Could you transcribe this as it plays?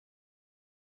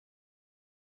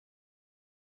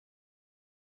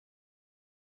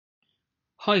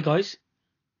Hi guys,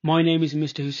 my name is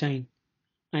Mr. Hussain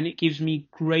and it gives me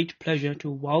great pleasure to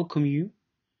welcome you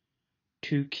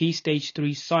to Key Stage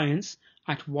 3 Science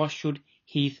at Washwood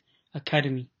Heath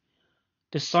Academy.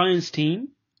 The science team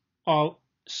are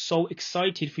so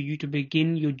excited for you to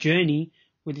begin your journey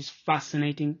with this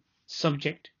fascinating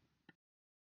subject.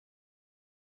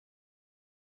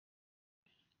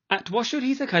 At Washwood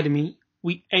Heath Academy,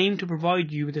 we aim to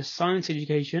provide you with a science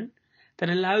education that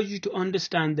allows you to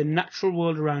understand the natural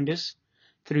world around us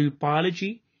through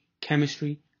biology,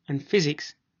 chemistry, and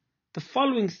physics. The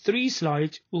following 3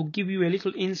 slides will give you a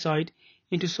little insight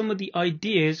into some of the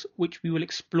ideas which we will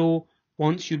explore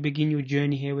once you begin your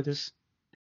journey here with us.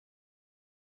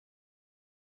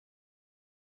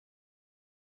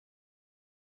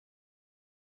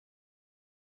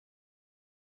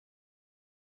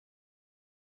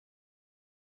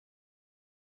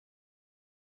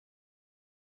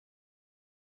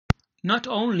 Not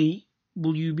only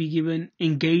will you be given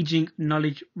engaging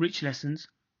knowledge-rich lessons,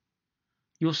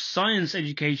 your science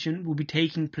education will be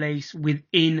taking place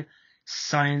within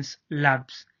science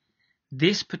labs.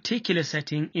 This particular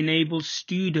setting enables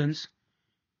students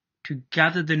to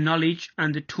gather the knowledge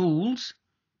and the tools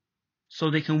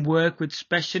so they can work with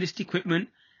specialist equipment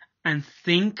and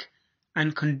think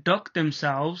and conduct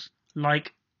themselves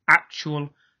like actual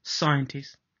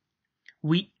scientists.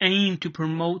 We aim to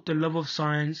promote the love of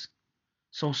science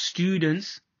so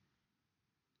students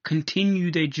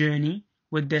continue their journey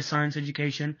with their science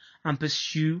education and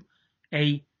pursue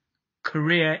a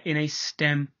career in a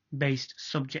STEM-based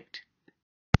subject.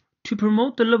 To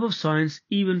promote the love of science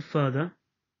even further,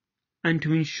 and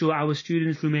to ensure our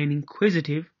students remain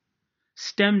inquisitive,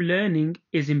 STEM learning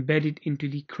is embedded into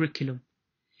the curriculum.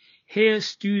 Here,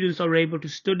 students are able to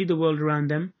study the world around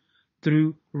them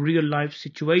through real-life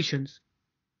situations.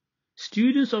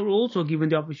 Students are also given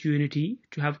the opportunity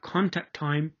to have contact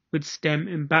time with STEM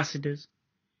ambassadors.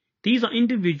 These are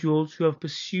individuals who have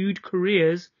pursued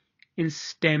careers in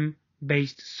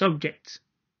STEM-based subjects.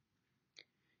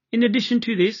 In addition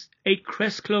to this, a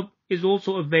CREST Club is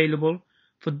also available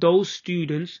for those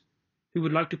students who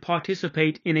would like to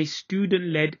participate in a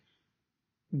student-led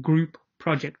group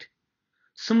project.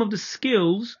 Some of the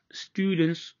skills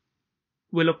students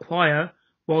will acquire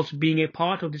whilst being a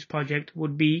part of this project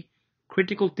would be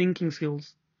critical thinking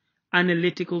skills,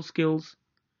 analytical skills,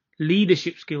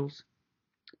 leadership skills,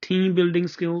 team building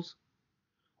skills,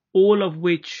 all of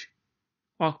which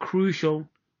are crucial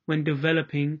when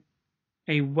developing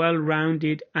a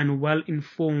well-rounded and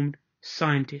well-informed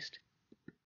scientist.